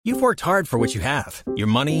You've worked hard for what you have. Your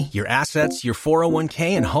money, your assets, your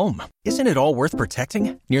 401k, and home. Isn't it all worth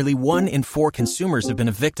protecting? Nearly 1 in 4 consumers have been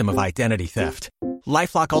a victim of identity theft.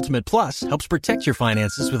 LifeLock Ultimate Plus helps protect your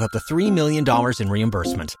finances with up to $3 million in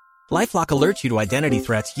reimbursement. LifeLock alerts you to identity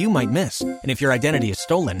threats you might miss. And if your identity is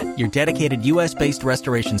stolen, your dedicated U.S.-based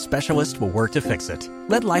restoration specialist will work to fix it.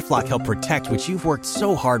 Let LifeLock help protect what you've worked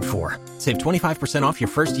so hard for. Save 25% off your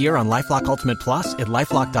first year on LifeLock Ultimate Plus at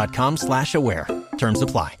LifeLock.com/aware. Terms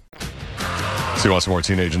apply. So you want some more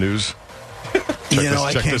teenage news?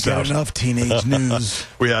 I can't get enough teenage news.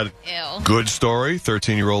 We had good story,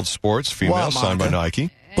 13-year-old sports, female, signed by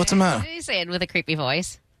Nike. What's the matter? What did you say it with a creepy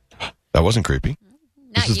voice? That wasn't creepy.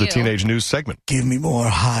 Not This is you. the teenage news segment. Give me more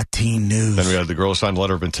hot teen news. Then we had the girl who signed a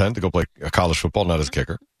letter of intent to go play college football, not as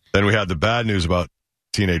kicker. Then we had the bad news about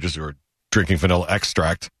teenagers who are drinking vanilla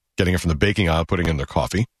extract, getting it from the baking aisle, putting it in their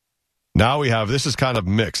coffee. Now we have, this is kind of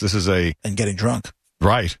mixed. This is and getting drunk.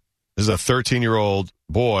 Right. This is a 13-year-old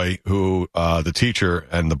boy who the teacher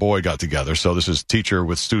and the boy got together. So this is teacher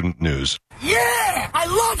with student news. Yeah! I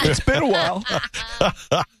love it! It's been a while.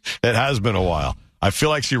 It has been a while. I feel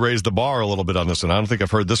like she raised the bar a little bit on this, and I don't think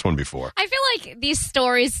I've heard this one before. I feel like these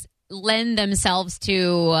stories lend themselves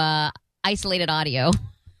to isolated audio.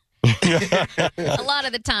 A lot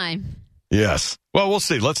of the time. Yes. Well, we'll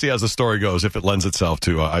see. Let's see as the story goes if it lends itself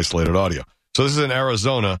to isolated audio. So this is in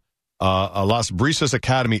Arizona. A Las Brisas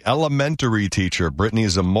Academy elementary teacher, Brittany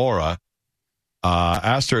Zamora,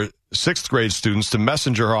 asked her 6th grade students to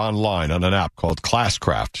messenger her online on an app called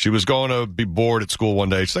Classcraft. She was going to be bored at school one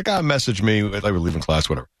day. She's like, message me. I would leave in class,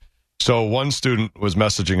 whatever. So one student was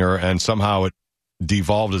messaging her, and somehow it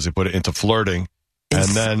devolved, as they put it, into flirting.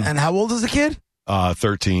 And how old is the kid?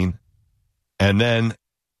 13. And then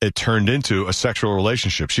it turned into a sexual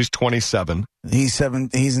relationship. She's 27. He's in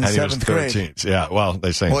 7th grade. Yeah, well,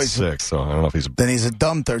 they're saying 6, so I don't know if he's... Then he's a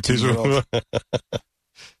dumb 13-year-old.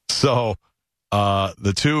 So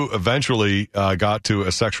the two eventually got to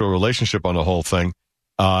a sexual relationship on the whole thing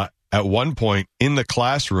at one point in the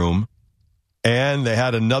classroom, and they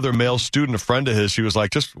had another male student, a friend of his. She was like,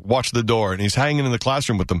 just watch the door, and he's hanging in the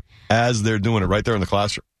classroom with them as they're doing it right there in the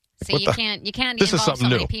classroom. See, you can't involve so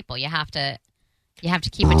many people. You have to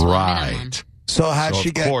keep it to a minimum. So how'd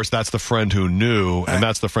she get? Of course, that's the friend who knew, and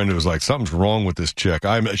that's the friend who was like, something's wrong with this chick.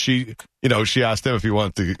 She asked him if he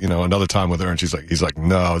wanted to, another time with her, and he's like,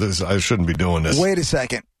 no, I shouldn't be doing this. Wait a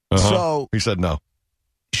second. So he said no.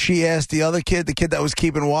 She asked the other kid, the kid that was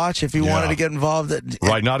keeping watch, if he wanted to get involved.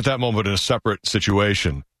 Right, not at that moment, in a separate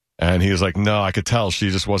situation. And he was like, no, I could tell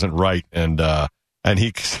she just wasn't right. And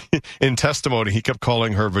he, in testimony, he kept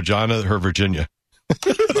calling her vagina her Virginia.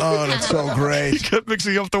 Oh, that's so great. He kept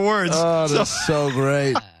mixing up the words. Oh, that's so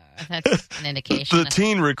greay. That's an indication. The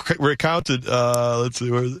teen recounted, let's see,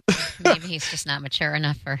 where is it? Maybe he's just not mature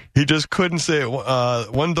enough for... He just couldn't say it.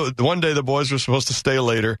 One day the boys were supposed to stay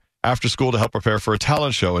later after school to help prepare for a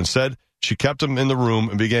talent show. Instead, she kept him in the room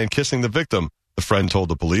and began kissing the victim, the friend told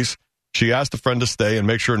the police. She asked the friend to stay and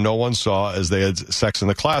make sure no one saw as they had sex in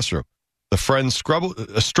the classroom. The friend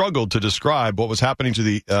struggled to describe what was happening to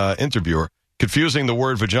the interviewer, confusing the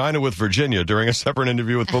word vagina with Virginia during a separate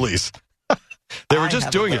interview with police. They were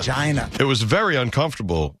just doing it. It was very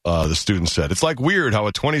uncomfortable, the student said. It's like weird how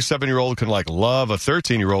a 27-year-old can love a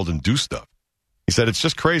 13-year-old and do stuff. He said, it's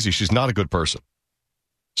just crazy. She's not a good person.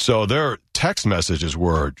 So their text messages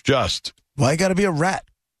were just... Why you got to be a rat?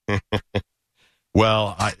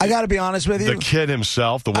 Well, I got to be honest with you. The kid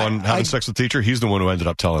himself, the one having sex with the teacher, he's the one who ended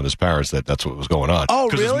up telling his parents that that's what was going on. Oh,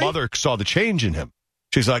 really? Because his mother saw the change in him.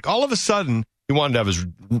 She's like, all of a sudden, he wanted to have his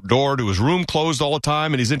door to his room closed all the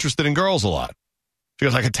time, and he's interested in girls a lot. She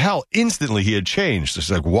goes, I could tell instantly he had changed. She's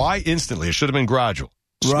like, why instantly? It should have been gradual.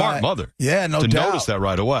 Smart mother. Yeah, no doubt. To notice that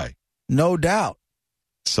right away. No doubt.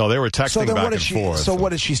 So they were texting back and forth. So what,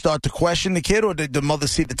 did she start to question the kid, or did the mother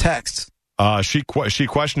see the texts? She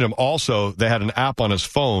questioned him. Also, they had an app on his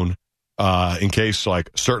phone in case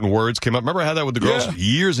certain words came up. Remember I had that with the girls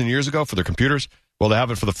years and years ago for their computers? Well, they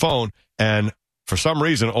have it for the phone, and for some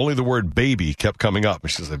reason, only the word baby kept coming up.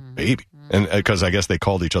 And she said, baby. And because I guess they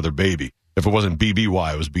called each other baby. If it wasn't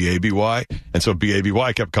BBY, it was BABY. And so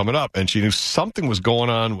BABY kept coming up, and she knew something was going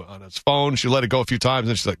on his phone. She let it go a few times,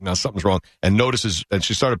 and she's like, no, something's wrong. And notices, and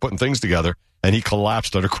she started putting things together, and he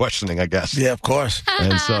collapsed under questioning, I guess. Yeah, of course.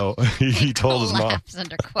 And so he told his mom. Collapsed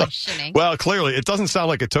under questioning. Well, clearly, it doesn't sound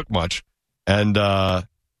like it took much. And,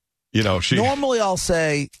 she... Normally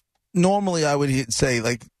I would say,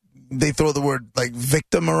 they throw the word,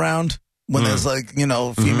 victim around. When there's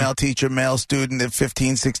female teacher, male student at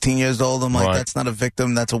 15, 16 years old, I'm like, That's not a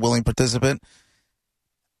victim, that's a willing participant.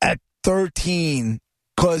 At 13,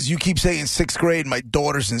 because you keep saying 6th grade. My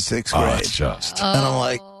daughter's in 6th grade. Oh, it's just. And I'm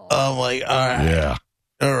like, all right. Yeah.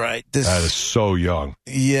 All right. That is so young.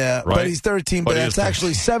 Yeah. Right? But he's 13, but that's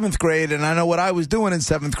actually 7th grade, and I know what I was doing in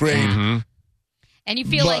 7th grade. Mm-hmm. And you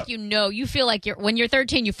feel like you feel like when you're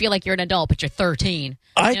 13, you feel like you're an adult, but you're 13.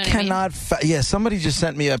 I cannot. Somebody just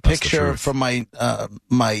sent me a picture from my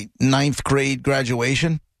my 9th grade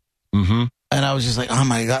graduation, and I was just like, oh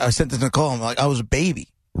my God! I sent it to Nicole. I'm like, I was a baby.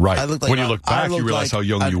 Right. I looked like when you look back, you realize how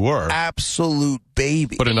young you were. Absolute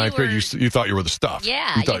baby. But in 9th grade, you thought you were the stuff.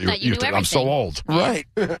 Yeah, you thought you knew everything. I'm so old. Right.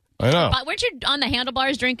 I know. But weren't you on the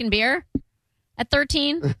handlebars drinking beer at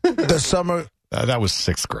 13? The summer. That was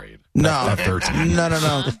 6th grade. No. Not 13.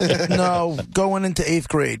 No, going into 8th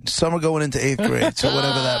grade. Summer going into 8th grade. So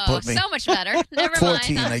whatever that put me. So much better. Never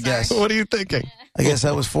 14, mind. I guess. What are you thinking? I guess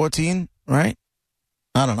I was 14, right?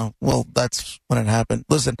 I don't know. Well, that's when it happened.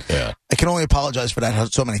 Listen, I can only apologize for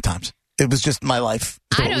that so many times. It was just my life.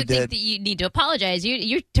 I don't think that you need to apologize.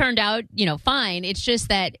 You turned out, fine. It's just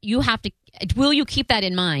that you have to. Will you keep that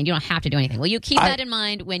in mind? You don't have to do anything. Will you keep that in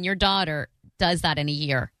mind when your daughter does that in a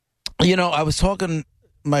year? I was talking to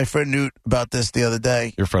my friend Newt about this the other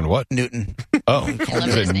day. Your friend what? Newton. Oh,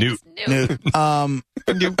 Newt. Newt. And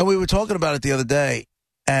we were talking about it the other day,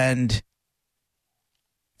 and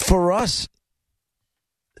for us,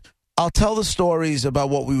 I'll tell the stories about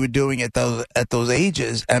what we were doing at those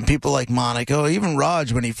ages, and people like Monica, or even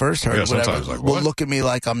Raj, when he first heard whatever, will look at me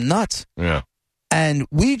like I'm nuts. Yeah. And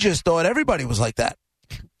we just thought everybody was like that.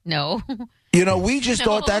 No. We just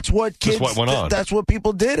thought that's what kids, what went on. That's what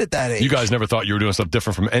people did at that age. You guys never thought you were doing stuff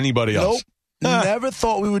different from anybody else? Nope. Never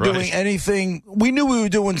thought we were doing anything. We knew we were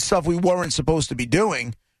doing stuff we weren't supposed to be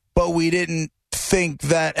doing, but we didn't think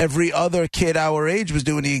that every other kid our age was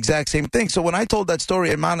doing the exact same thing. So when I told that story,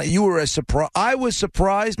 and Monica, you were as surprised. I was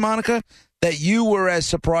surprised, Monica, that you were as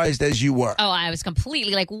surprised as you were. Oh, I was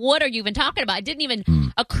completely like, what are you even talking about? It didn't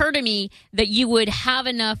even occur to me that you would have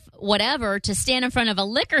enough whatever to stand in front of a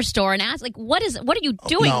liquor store and ask, like, what are you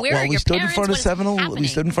doing? No, Where are your parents? We stood in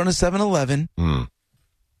front of 7-Eleven.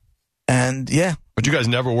 And, But you guys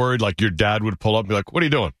never worried, like, your dad would pull up and be like, what are you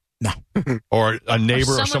doing? No. Or a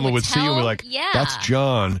neighbor or someone would see you and be like, yeah. That's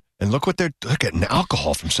John. And look what they're getting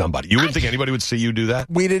alcohol from somebody. You wouldn't think anybody would see you do that?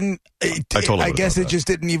 We didn't. I guess it just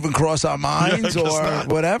didn't even cross our minds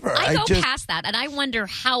whatever. I go past that, and I wonder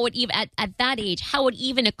how it even, at that age, how it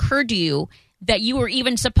even occurred to you that you were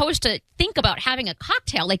even supposed to think about having a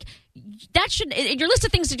cocktail. Like, that should, your list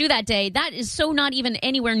of things to do that day, that is so not even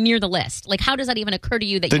anywhere near the list. Like, how does that even occur to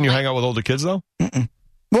you that Didn't you hang out with older kids, though? Mm-mm.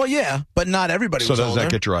 Well, yeah, but not everybody was older. So does that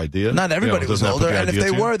get your idea? Not everybody was older, and if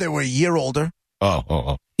they were a year older.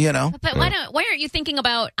 Oh. But why aren't you thinking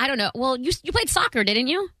about, I don't know, well, you played soccer, didn't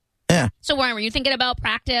you? Yeah. So why were you thinking about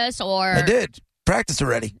practice or? I did. Practice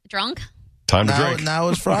already. Drunk? Time to drink. Now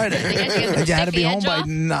it's Friday. And you had to be home by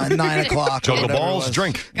 9 o'clock. Juggle balls,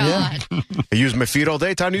 drink. God. Yeah. I use my feet all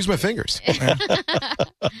day. Time to use my fingers.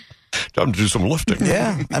 Time to do some lifting.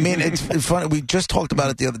 Yeah. I mean, it's funny. We just talked about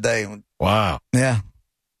it the other day. Wow. Yeah.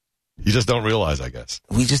 You just don't realize, I guess.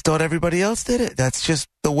 We just thought everybody else did it. That's just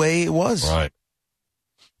the way it was. Right.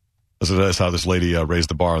 That's how this lady raised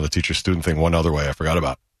the bar on the teacher-student thing. One other way I forgot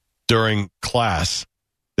about. During class,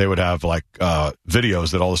 they would have like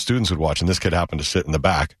videos that all the students would watch, and this kid happened to sit in the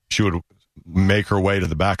back. She would make her way to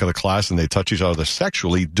the back of the class, and they touch each other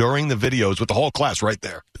sexually during the videos with the whole class right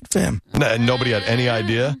there. Fam. And nobody had any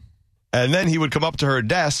idea. And then he would come up to her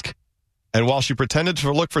desk, and while she pretended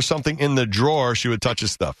to look for something in the drawer, she would touch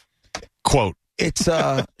his stuff. Quote. It's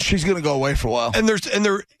she's gonna go away for a while. And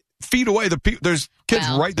they're feet away. There's kids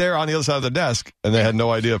right there on the other side of the desk, and they had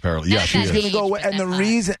no idea apparently. Yeah, she's gonna go away. And the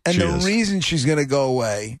reason she's gonna go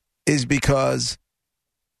away is because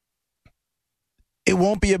it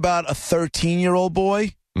won't be about a 13-year-old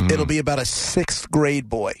boy. Mm-hmm. It'll be about a 6th grade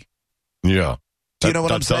boy. Yeah. Do you know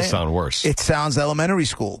what I'm saying? That does sound worse. It sounds elementary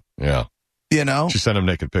school. Yeah. You know? She sent him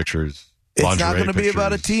naked pictures. It's not going to be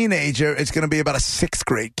about a teenager. It's going to be about a 6th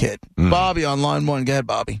grade kid. Bobby on line 1. Go ahead,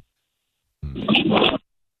 Bobby. Hey,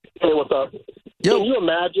 what's up? Yo. Can you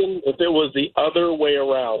imagine if it was the other way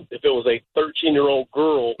around? If it was a 13-year-old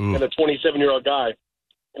girl and a 27-year-old guy?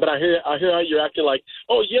 But I hear how you're acting like,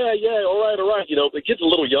 oh, yeah, all right. You know, the kid's a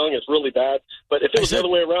little young. It's really bad. But if it was the other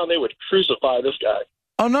way around, they would crucify this guy.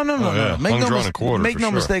 Oh, no. Yeah. Make no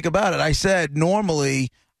mistake about it. I said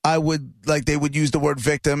normally I would, like, they would use the word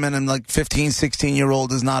victim, and I'm like, 15,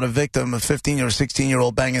 16-year-old is not a victim. A 15 or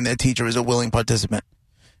 16-year-old banging their teacher is a willing participant.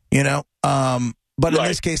 You know? But in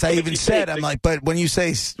this case, I even said, I'm like, but when you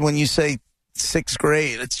say 6th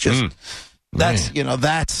grade, it's just, that's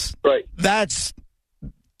right. That's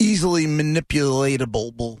easily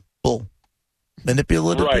manipulatable.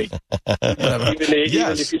 Manipulative. Right. Even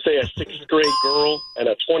if you say a 6th grade girl and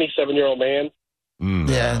a 27-year-old man.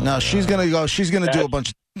 Yeah, no, she's gonna go. She's gonna do a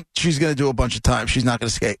bunch of time. She's not gonna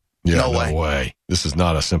escape. Yeah, no way. This is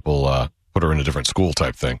not a simple put her in a different school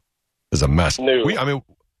type thing. It's a mess. No.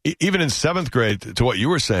 Even in 7th grade, to what you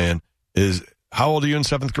were saying, is how old are you in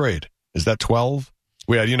 7th grade? Is that 12?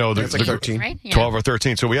 We had, it's like 13. Right? Yeah. 12 or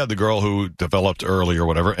 13. So we had the girl who developed early or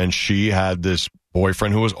whatever, and she had this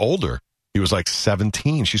boyfriend who was older. He was like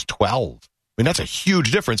 17. She's 12. I mean, that's a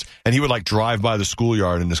huge difference. And he would like drive by the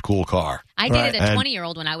schoolyard in this cool car. I dated a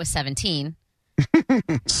 20-year-old when I was 17. Yeah.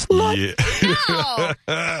 No,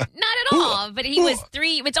 not at all. But he was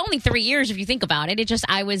 3. It's only 3 years if you think about it.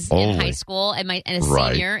 I was in high school and a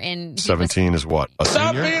senior. And 17 is what? A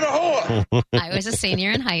Stop senior? being a whore. I was a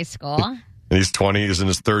senior in high school. And he's 20. He's in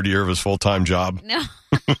his 3rd year of his full-time job. No,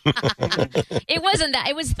 it wasn't that.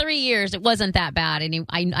 It was 3 years. It wasn't that bad. And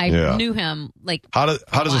I knew him like. How does a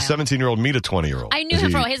 17-year-old meet a 20-year-old? I knew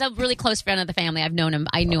him he's a really close friend of the family. I've known him.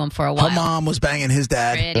 I knew him for a while. Her mom was banging his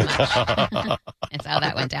dad. Pretty much. That's how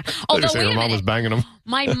that went down. Although, wait a minute. Her mom was banging him.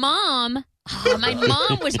 My mom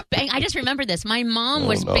was banging. I just remember this. My mom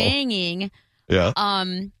was banging. Yeah.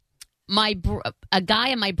 A guy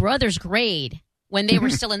in my brother's grade. When they were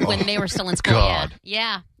still in school, God.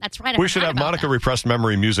 Yeah, that's right. We should have Monica repressed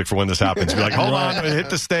memory music for when this happens. Be like, hold on, hit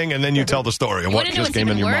this thing, and then you tell the story and what just came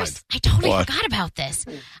in your mind. I totally forgot about this.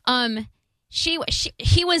 He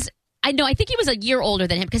was. I think he was a year older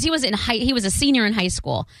than him because he was a senior in high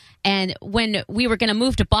school, and when we were going to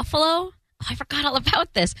move to Buffalo. I forgot all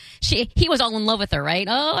about this. He was all in love with her, right?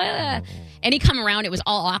 And he come around. It was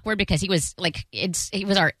all awkward because he was like, he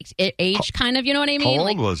was our age, kind of. You know what I mean? How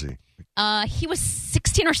old was he? He was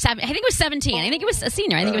 16 or 17. I think he was 17. I think he was a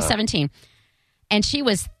senior. I think he was 17. And she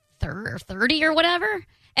was 30 or whatever.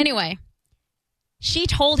 Anyway, she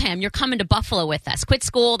told him, "You're coming to Buffalo with us. Quit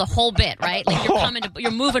school, the whole bit, right? Like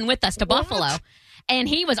you're moving with us to Buffalo." And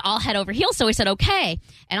he was all head over heels, so he said, "Okay."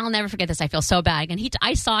 And I'll never forget this. I feel so bad. And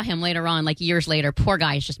I saw him later on, like years later. Poor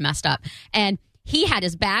guy, he's just messed up. And he had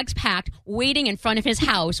his bags packed, waiting in front of his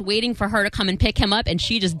house, waiting for her to come and pick him up, and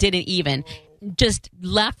she just didn't even. Just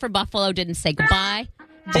left for Buffalo, didn't say goodbye,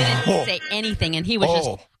 didn't say anything, and he was just,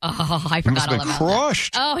 I forgot all about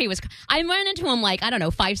crushed. that. Oh, he was. I ran into him like, I don't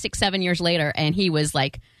know, 5, 6, 7 years later, and he was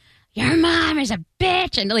like, "Your mom is a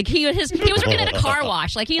bitch," and like he was working at a car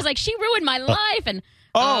wash, like he's like, "She ruined my life," and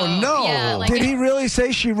no! Yeah, like, did he really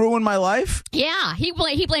say she ruined my life? Yeah, he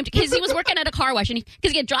blamed because he was working at a car wash and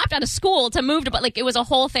because he had dropped out of school to move to, but like it was a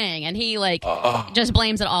whole thing, and he like just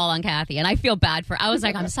blames it all on Kathy, and I feel bad for. I was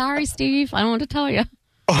like, "I'm sorry, Steve. I don't want to tell you."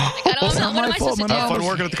 Like, what am I supposed to do? Have fun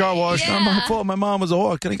working at the car wash. Not my fault. My mom was a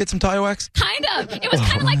whore. Can I get some tire wax? Kind of. It was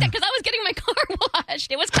kind of like that because I was getting my car washed.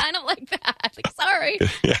 It was kind of like that. Like, sorry.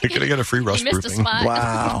 Yeah, can I get a free rust missed a proofing? spot.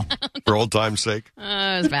 Wow. For old time's sake. It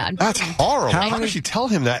was bad. That's horrible. How did she tell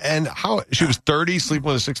him that? And how she was 30, sleeping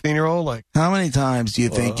with a 16-year-old? Like, how many times do you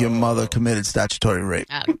think your mother committed statutory rape?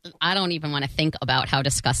 I don't even want to think about how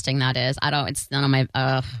disgusting that is. It's none of my.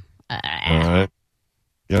 All right.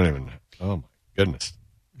 You don't even. Oh my goodness.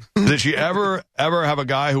 Did she ever have a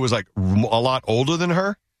guy who was like a lot older than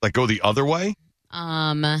her? Like go the other way?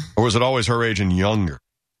 Or was it always her age and younger?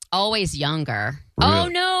 Always younger. Really? Oh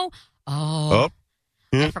no. Oh.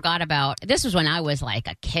 Yeah. I forgot about. This was when I was like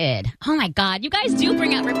a kid. Oh my God. You guys do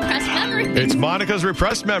bring out repressed memory. It's Monica's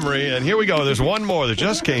repressed memory, and here we go. There's one more that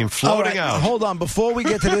just came floating out. Hold on. Before we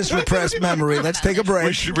get to this repressed memory, let's take a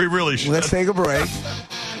break. We really should. Let's take a break.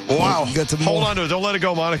 Wow. Hold on to it. Don't let it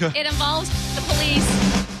go, Monica. It involves the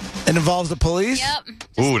police. It involves the police? Yep.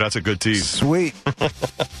 Ooh, that's a good tease. Sweet.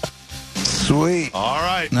 Sweet. All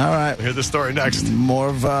right. We'll hear the story next. More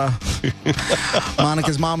of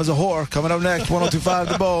Monica's Mom is a Whore. Coming up next,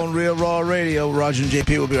 102.5 The Bone, Real Raw Radio. Roger and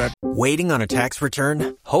JP will be right back. Waiting on a tax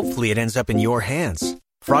return? Hopefully it ends up in your hands.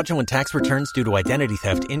 Fraudulent tax returns due to identity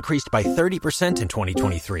theft increased by 30% in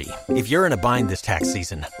 2023. If you're in a bind this tax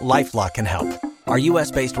season, LifeLock can help. Our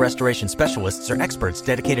U.S.-based restoration specialists are experts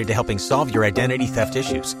dedicated to helping solve your identity theft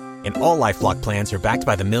issues. And all LifeLock plans are backed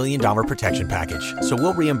by the $1 Million Protection Package. So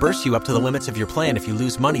we'll reimburse you up to the limits of your plan if you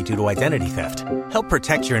lose money due to identity theft. Help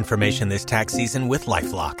protect your information this tax season with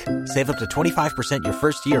LifeLock. Save up to 25% your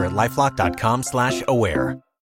first year at LifeLock.com/aware.